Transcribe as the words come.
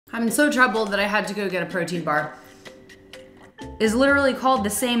I'm so troubled that I had to go get a protein bar. Is literally called the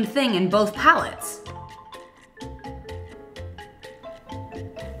same thing in both palettes.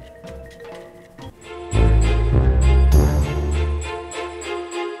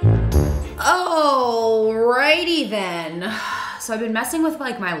 Alrighty then. So I've been messing with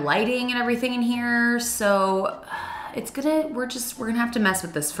like my lighting and everything in here, so we're gonna have to mess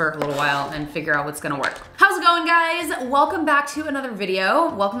with this for a little while and figure out what's gonna work. How's it going, guys? Welcome back to another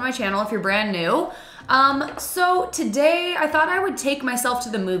video. Welcome to my channel if you're brand new. So today I thought I would take myself to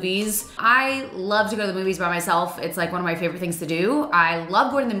the movies. I love to go to the movies by myself. It's like one of my favorite things to do. I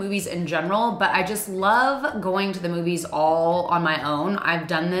love going to the movies in general, but I just love going to the movies all on my own. I've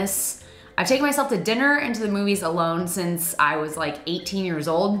taken myself to dinner and to the movies alone since I was like 18 years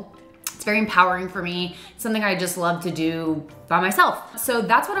old. It's very empowering for me. It's something I just love to do by myself. So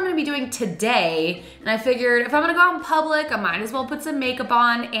that's what I'm gonna be doing today. And I figured if I'm gonna go out in public, I might as well put some makeup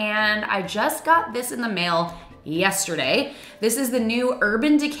on. And I just got this in the mail yesterday. This is the new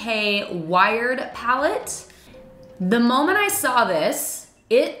Urban Decay Wired palette. The moment I saw this,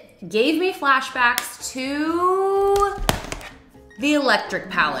 it gave me flashbacks to the Electric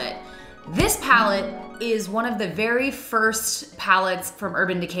palette. This palette is one of the very first palettes from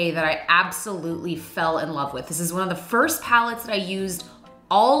Urban Decay that I absolutely fell in love with. This is one of the first palettes that I used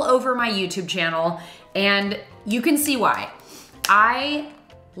all over my YouTube channel, and you can see why. I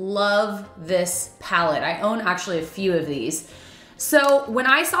love this palette. I own actually a few of these. So when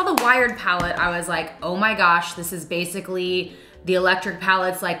I saw the Wired palette, I was like, oh my gosh, this is basically the Electric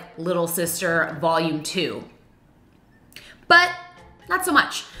palette's like little sister volume 2. But not so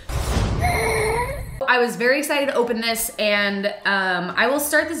much. I was very excited to open this, and I will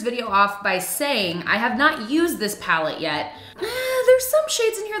start this video off by saying I have not used this palette yet. There's some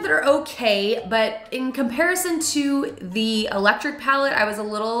shades in here that are okay, but in comparison to the Electric palette, I was a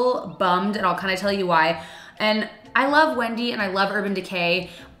little bummed, and I'll kind of tell you why. And I love Wendy and I love Urban Decay,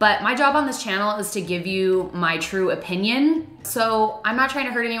 but my job on this channel is to give you my true opinion. So I'm not trying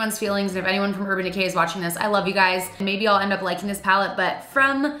to hurt anyone's feelings, and if anyone from Urban Decay is watching this, I love you guys. Maybe I'll end up liking this palette, but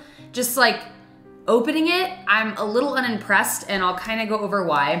from just like opening it, I'm a little unimpressed, and I'll kind of go over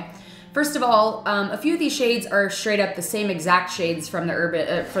why. First of all, a few of these shades are straight up the same exact shades from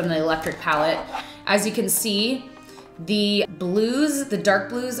the Electric palette. As you can see, the blues, the dark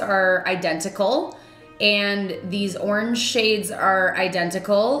blues are identical, and these orange shades are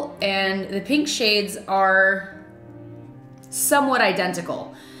identical, and the pink shades are somewhat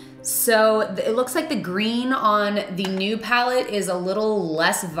identical. So it looks like the green on the new palette is a little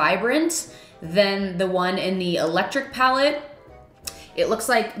less vibrant than the one in the Electric palette. It looks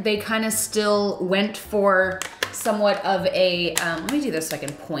like they kind of still went for somewhat of a, let me do this so I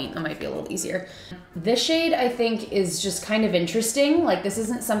can point, that might be a little easier. This shade I think is just kind of interesting. Like, this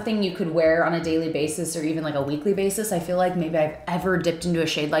isn't something you could wear on a daily basis or even like a weekly basis. I feel like maybe I've ever dipped into a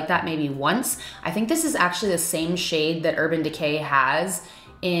shade like that maybe once. I think this is actually the same shade that Urban Decay has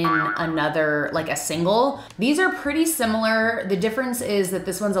in another, like a single. These are pretty similar. The difference is that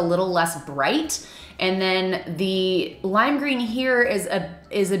this one's a little less bright, and then the lime green here is a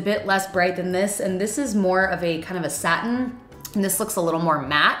bit less bright than this, and this is more of a kind of a satin, and this looks a little more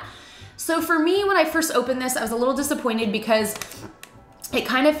matte. So for me, when I first opened this, I was a little disappointed because it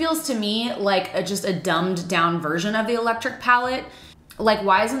kind of feels to me like just a dumbed down version of the Electric palette. Like,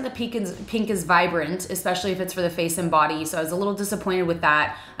 why isn't the pink as vibrant, especially if it's for the face and body? So I was a little disappointed with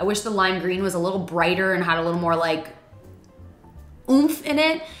that. I wish the lime green was a little brighter and had a little more like oomph in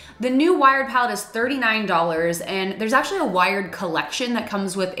it. The new Wired palette is $39, and there's actually a Wired collection that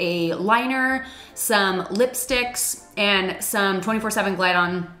comes with a liner, some lipsticks, and some 24/7 Glide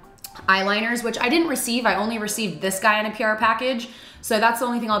On eyeliners, which I didn't receive. I only received this guy in a PR package. So that's the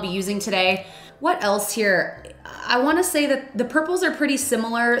only thing I'll be using today. What else here? I want to say that the purples are pretty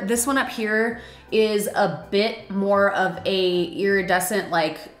similar. This one up here is a bit more of a iridescent,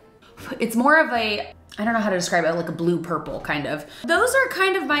 like, it's more of a, I don't know how to describe it, like a blue purple kind of. Those are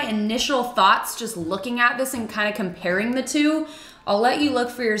kind of my initial thoughts just looking at this and kind of comparing the two. I'll let you look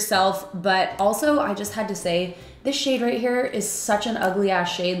for yourself, but also I just had to say, this shade right here is such an ugly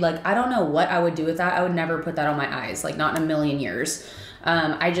ass shade. Like, I don't know what I would do with that. I would never put that on my eyes, like not in a million years.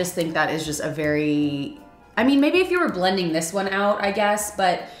 I just think that is just a very, I mean, maybe if you were blending this one out, I guess,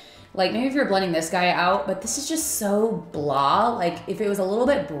 but like maybe if you're blending this guy out, but this is just so blah. Like, if it was a little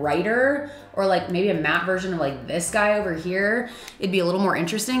bit brighter, or like maybe a matte version of like this guy over here, it'd be a little more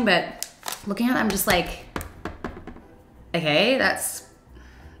interesting. But looking at it, I'm just like, okay, that's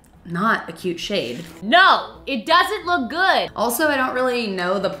not a cute shade. No, it doesn't look good. Also, I don't really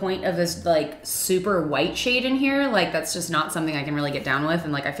know the point of this like super white shade in here. Like that's just not something I can really get down with.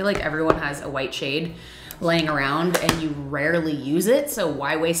 And like, I feel like everyone has a white shade laying around and you rarely use it. So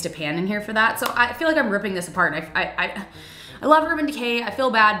why waste a pan in here for that? So I feel like I'm ripping this apart, and I love Urban Decay. I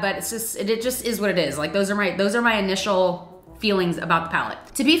feel bad, but it's just, it just is what it is. Like those are my initial feelings about the palette.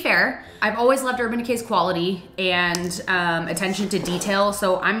 To be fair, I've always loved Urban Decay's quality and attention to detail.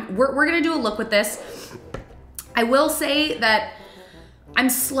 So we're gonna do a look with this. I will say that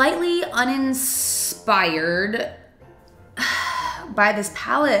I'm slightly uninspired by this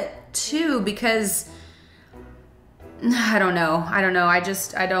palette too, because I don't know. I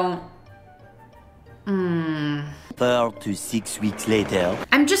don't. 4 to 6 weeks later.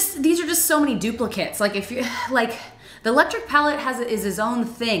 These are just so many duplicates. Like if you, like, the electric palette is its own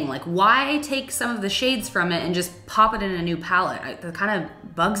thing. Like why take some of the shades from it and just pop it in a new palette? That kind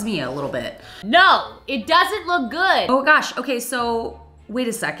of bugs me a little bit. No, it doesn't look good. Oh gosh, okay, so wait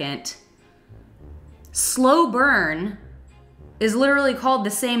a second. Slow Burn is literally called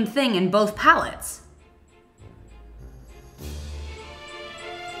the same thing in both palettes.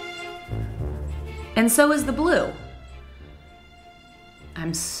 And so is the blue.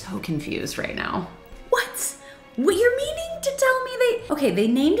 I'm so confused right now. What? What you're meaning to tell me they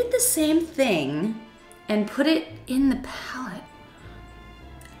named it the same thing and put it in the palette.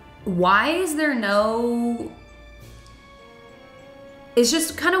 Why is there no... It's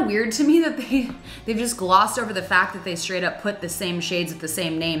just kind of weird to me that they've just glossed over the fact that they straight up put the same shades with the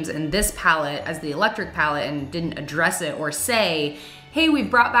same names in this palette as the electric palette and didn't address it or say, hey,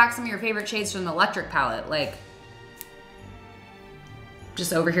 we've brought back some of your favorite shades from the electric palette. Like,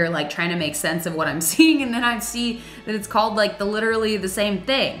 just over here like trying to make sense of what I'm seeing, and then I see that it's called like literally the same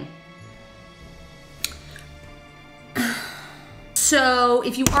thing. So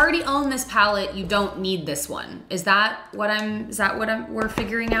if you already own this palette, you don't need this one. Is that what we're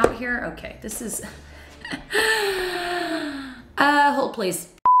figuring out here? Okay, this is, hold please.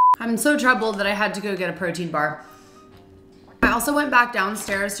 I'm so troubled that I had to go get a protein bar. I also went back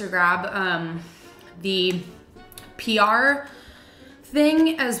downstairs to grab the PR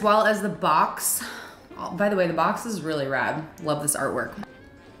thing as well as the box. Oh, by the way, the box is really rad. Love this artwork.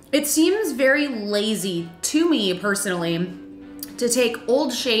 It seems very lazy to me personally to take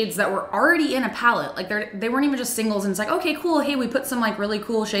old shades that were already in a palette. Like they weren't even just singles and it's like, okay, cool. Hey, we put some like really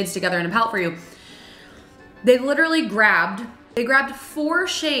cool shades together in a palette for you. They literally grabbed 4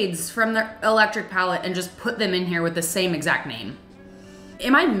 shades from the electric palette and just put them in here with the same exact name.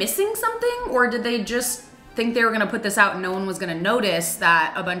 Am I missing something, or did they just think they were gonna put this out and no one was gonna notice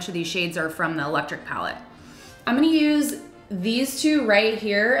that a bunch of these shades are from the electric palette? I'm gonna use these 2 right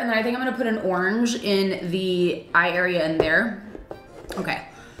here, and then I think I'm gonna put an orange in the eye area in there. Okay,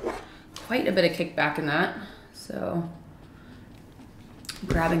 quite a bit of kickback in that. So,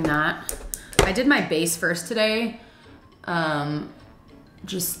 grabbing that. I did my base first today,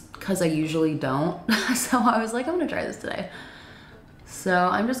 just cause I usually don't. So I was like, I'm gonna try this today. So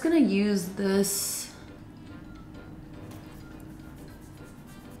I'm just gonna use this.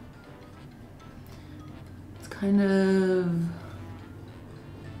 It's kind of,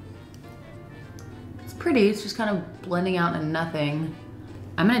 it's pretty, it's just kind of blending out into nothing.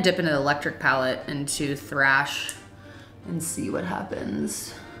 I'm gonna dip into the electric palette into Thrash and see what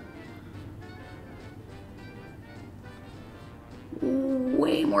happens.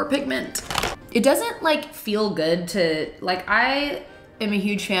 Way more pigment. It doesn't like feel good to, like, I am a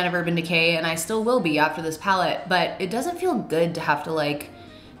huge fan of Urban Decay and I still will be after this palette, but it doesn't feel good to have to like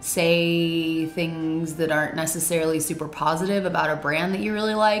say things that aren't necessarily super positive about a brand that you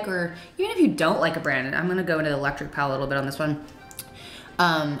really like, or even if you don't like a brand. And I'm gonna go into the electric palette a little bit on this one.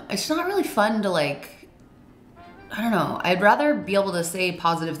 It's not really fun to like, I don't know, I'd rather be able to say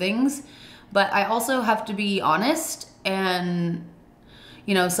positive things, but I also have to be honest. And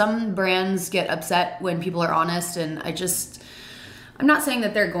you know, some brands get upset when people are honest, and I'm not saying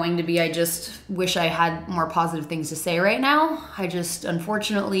that they're going to be, I just wish I had more positive things to say right now. I just,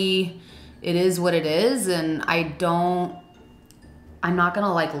 unfortunately, it is what it is, and I'm not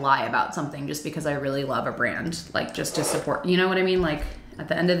gonna like lie about something just because I really love a brand, like just to support, you know what I mean? Like at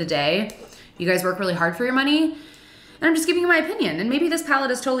the end of the day, you guys work really hard for your money, and I'm just giving you my opinion. And maybe this palette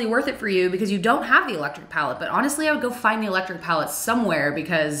is totally worth it for you because you don't have the electric palette, but honestly, I would go find the electric palette somewhere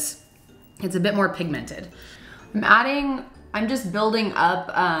because it's a bit more pigmented. I'm just building up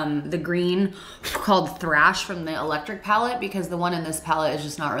the green called Thrash from the electric palette because the one in this palette is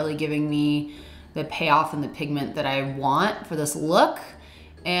just not really giving me the payoff and the pigment that I want for this look.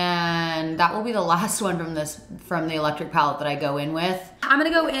 And that will be the last one from the electric palette that I go in with. I'm gonna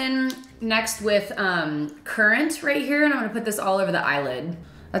go in next with Current right here, and I'm gonna put this all over the eyelid.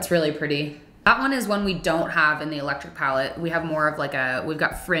 That's really pretty. That one is one we don't have in the electric palette. We have more of like we've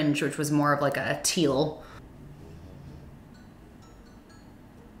got Fringe, which was more of like a teal.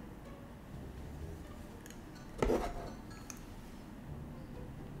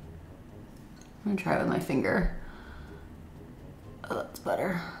 I'm gonna try it with my finger. Oh, that's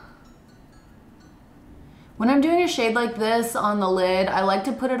better. When I'm doing a shade like this on the lid, I like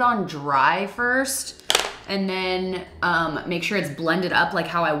to put it on dry first and then make sure it's blended up like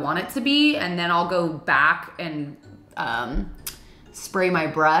how I want it to be. And then I'll go back and spray my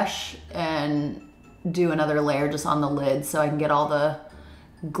brush and do another layer just on the lid so I can get all the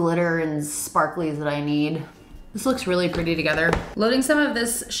glitter and sparklies that I need. This looks really pretty together. Loading some of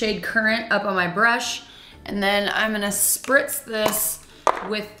this shade Current up on my brush, and then I'm gonna spritz this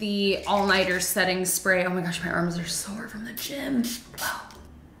with the All Nighter setting spray. Oh my gosh, my arms are sore from the gym. Wow.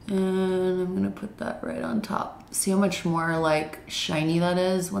 And I'm gonna put that right on top. See how much more like shiny that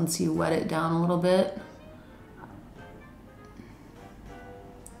is once you wet it down a little bit?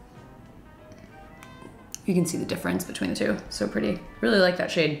 You can see the difference between the two. So pretty. Really like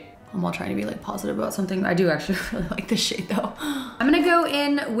that shade. I'm all trying to be like positive about something. I do actually really like this shade though. I'm gonna go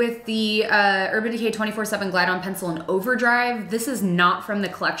in with the Urban Decay 24/7 Glide On Pencil in Overdrive. This is not from the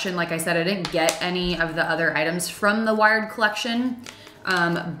collection. Like I said, I didn't get any of the other items from the Wired collection.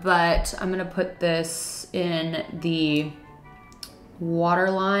 But I'm gonna put this in the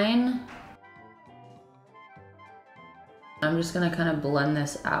waterline. I'm just gonna kind of blend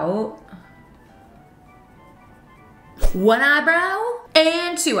this out. One eyebrow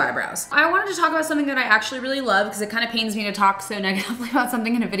and two eyebrows. I wanted to talk about something that I actually really love because it kind of pains me to talk so negatively about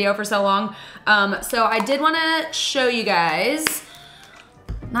something in a video for so long. So I did want to show you guys,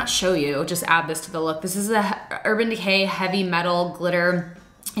 not show you, just add this to the look. This is a Urban Decay Heavy Metal Glitter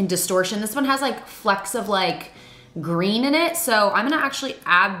in Distortion. This one has like flecks of like green in it. So I'm gonna actually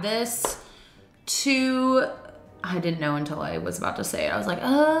add this to, I didn't know until I was about to say it. I was like,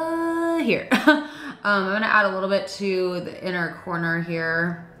 here. I'm gonna add a little bit to the inner corner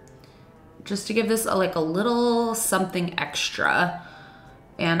here, just to give this like a little something extra.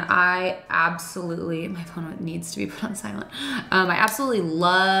 And I absolutely, my phone needs to be put on silent. I absolutely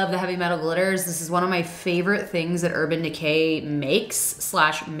love the heavy metal glitters. This is one of my favorite things that Urban Decay makes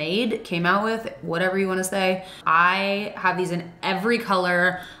 / made, came out with, whatever you wanna say. I have these in every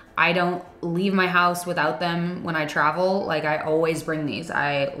color. I don't leave my house without them when I travel. Like I always bring these,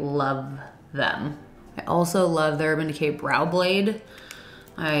 I love them. I also love the Urban Decay Brow Blade.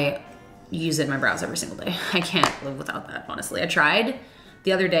 I use it in my brows every single day. I can't live without that, honestly. I tried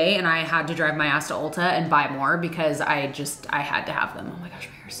the other day and I had to drive my ass to Ulta and buy more because I had to have them. Oh my gosh,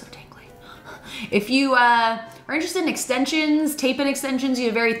 my hair is so tangly. If you are interested in extensions, tape-in extensions, you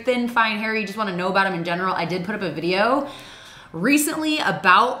have very thin, fine hair, you just wanna know about them in general, I did put up a video recently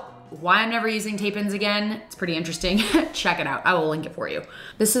about why I'm never using tape-ins again. It's pretty interesting. Check it out. I will link it for you.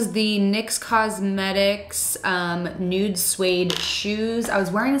 This is the NYX Cosmetics Nude Suede Shoes. I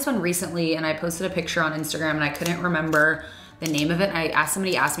was wearing this one recently and I posted a picture on Instagram and I couldn't remember the name of it.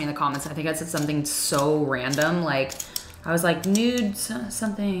 Somebody asked me in the comments, I think I said something so random. Like, I was like, nude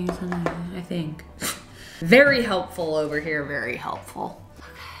something, I think. Very helpful over here, very helpful.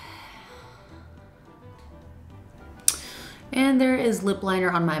 And there is lip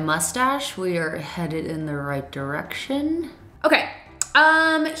liner on my mustache. We are headed in the right direction. Okay,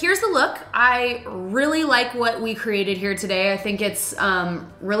 here's the look. I really like what we created here today. I think it's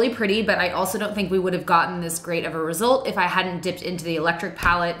really pretty, but I also don't think we would have gotten this great of a result if I hadn't dipped into the electric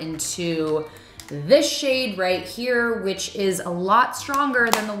palette into this shade right here, which is a lot stronger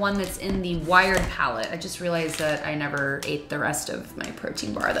than the one that's in the Wired palette. I just realized that I never ate the rest of my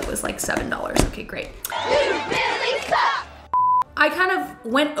protein bar that was like $7. Okay, great. You really suck! I kind of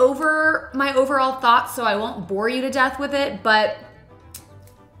went over my overall thoughts, so I won't bore you to death with it, but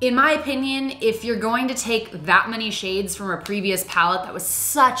in my opinion, if you're going to take that many shades from a previous palette that was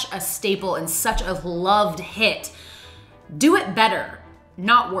such a staple and such a loved hit, do it better,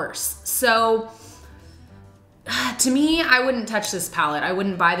 not worse. So to me, I wouldn't touch this palette. I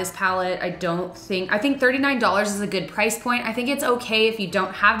wouldn't buy this palette. I think $39 is a good price point. I think it's okay if you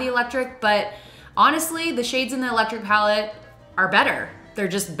don't have the electric, but honestly, the shades in the electric palette are better. They're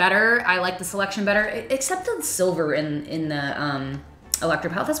just better. I like the selection better, except the silver in the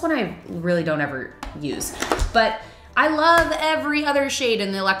electric palette. That's one I really don't ever use. But I love every other shade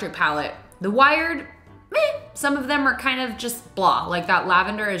in the electric palette. The Wired, meh. Some of them are kind of just blah. Like that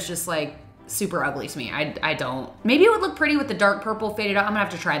lavender is just like super ugly to me. I don't. Maybe it would look pretty with the dark purple faded out. I'm gonna have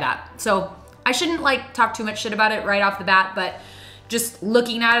to try that. So I shouldn't like talk too much shit about it right off the bat, but just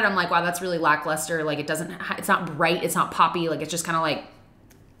looking at it, I'm like, wow, that's really lackluster. Like it's not bright, it's not poppy. Like it's just kind of like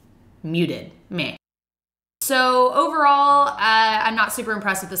muted, meh. So overall, I'm not super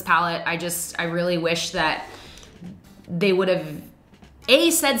impressed with this palette. I really wish that they would have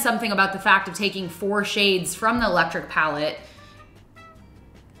said something about the fact of taking 4 shades from the electric palette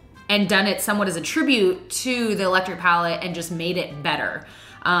and done it somewhat as a tribute to the electric palette and just made it better.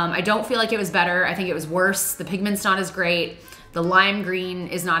 I don't feel like it was better. I think it was worse. The pigment's not as great. The lime green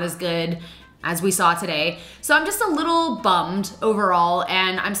is not as good as we saw today. So I'm just a little bummed overall,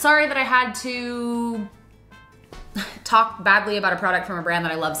 and I'm sorry that I had to talk badly about a product from a brand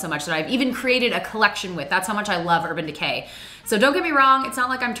that I love so much that I've even created a collection with. That's how much I love Urban Decay. So don't get me wrong, it's not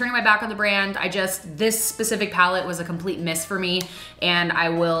like I'm turning my back on the brand. This specific palette was a complete miss for me, and I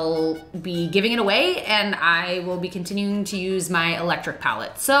will be giving it away, and I will be continuing to use my electric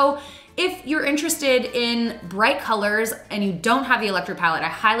palette. So if you're interested in bright colors and you don't have the electric palette, I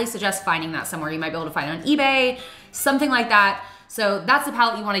highly suggest finding that somewhere. You might be able to find it on eBay, something like that. So that's the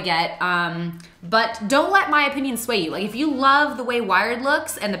palette you want to get, but don't let my opinion sway you. Like if you love the way Wired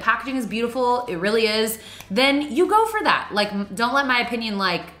looks and the packaging is beautiful, it really is, then you go for that. Like don't let my opinion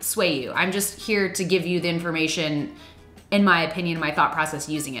like sway you. I'm just here to give you the information in my opinion, my thought process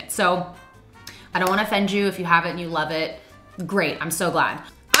using it. So I don't want to offend you if you have it and you love it. Great, I'm so glad.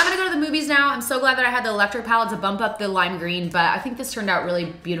 I'm gonna go to the movies now. I'm so glad that I had the electric palette to bump up the lime green, but I think this turned out really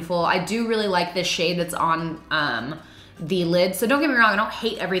beautiful. I do really like this shade that's on the lid. So don't get me wrong, I don't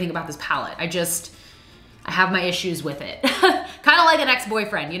hate everything about this palette. I have my issues with it. Kind of like an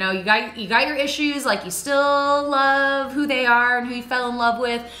ex-boyfriend, you know, you got your issues, like you still love who they are and who you fell in love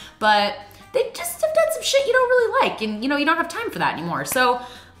with, but they just have done some shit you don't really like, and you know, you don't have time for that anymore. So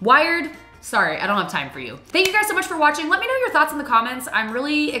Wired, sorry, I don't have time for you. Thank you guys so much for watching. Let me know your thoughts in the comments. I'm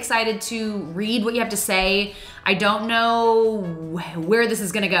really excited to read what you have to say. I don't know where this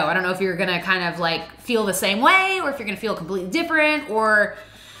is gonna go. I don't know if you're gonna kind of like feel the same way or if you're gonna feel completely different or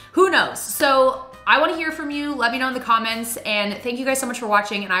who knows. So I wanna hear from you. Let me know in the comments, and thank you guys so much for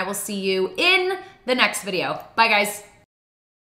watching, and I will see you in the next video. Bye guys.